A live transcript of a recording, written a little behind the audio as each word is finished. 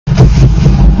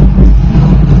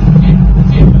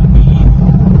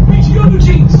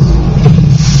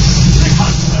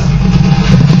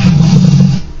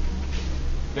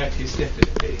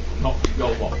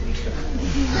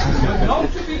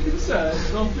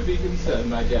to be concerned,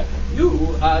 my dear.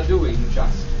 You are doing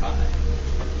just fine.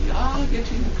 We are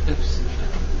getting closer.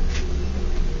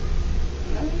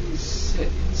 I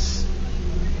sense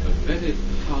a very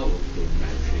powerful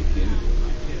magic in you,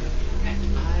 my dear, and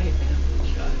I am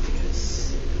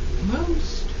curious.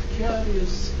 Most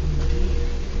curious indeed.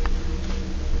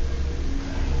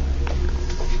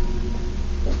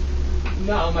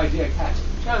 Now, my dear cat,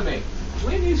 tell me,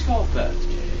 when is your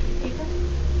birthday?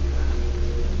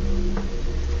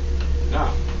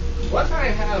 Now, what I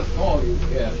have for you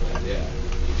here, my dear,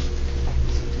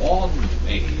 is a wand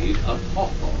made of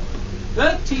copper,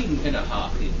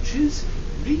 13.5 inches,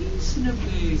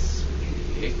 reasonably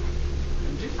square,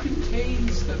 and it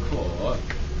contains the core of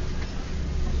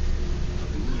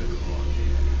the unicorn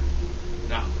here.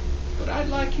 Now, what I'd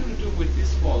like you to do with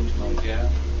this wand, my dear,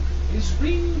 is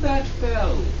ring that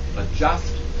bell, but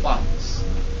just once.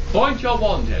 Point your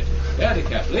wand at it very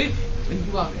carefully. When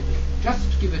you are ready,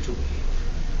 just give it away.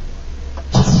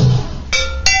 Oh,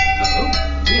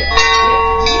 dear,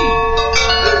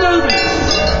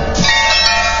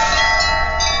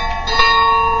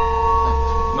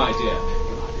 my dear,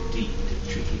 you are indeed a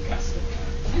tricky customer.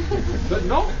 But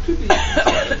not to be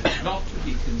concerned, not to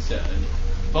be concerned.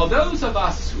 For those of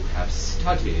us who have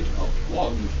studied of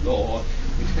wand lore,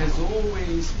 it has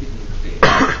always been clear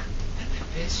that the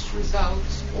best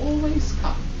results always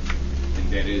come when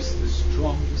there is the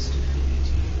strongest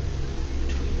affinity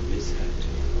between wizard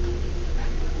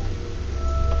and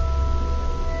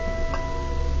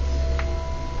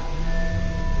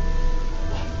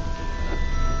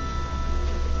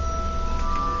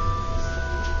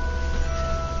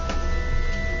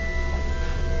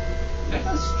let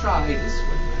us try this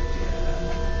one,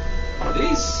 my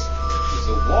dear. This is a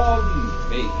wand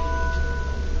made of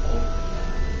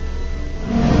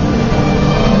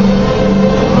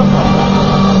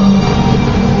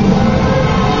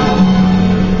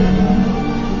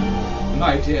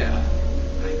my dear, I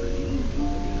believe you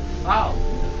have found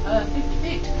the perfect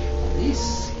fit. This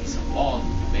is a wand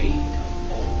made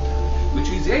of altar, which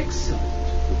is excellent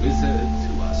for wizards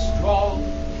who are strong,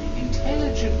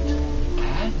 intelligent,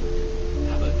 and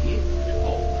have a gift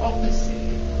for prophecy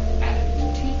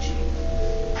and teaching.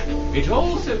 It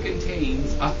also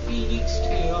contains a phoenix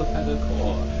tail feather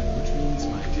core, which means,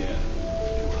 my dear,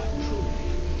 you are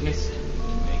truly destined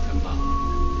to make a mark.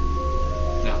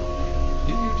 Now,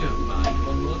 if you don't mind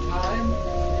one more time.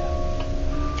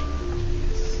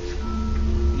 Yes.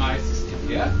 My sister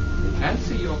here will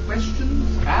answer your questions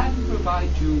and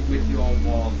provide you with your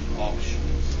wand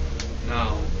options.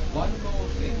 Now, one more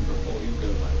thing before you go,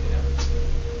 my dear.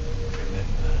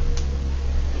 Remember,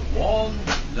 the wand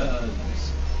learns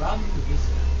from the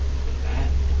wizard,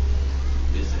 and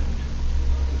the wizard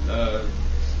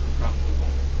learns from the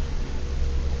wand.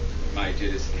 My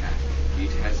dearest cat,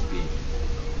 it has been a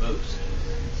most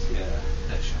sincere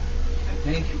pleasure, and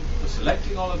thank you for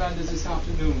selecting Ollivanders this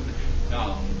afternoon.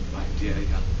 Now, my dear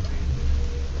young friend,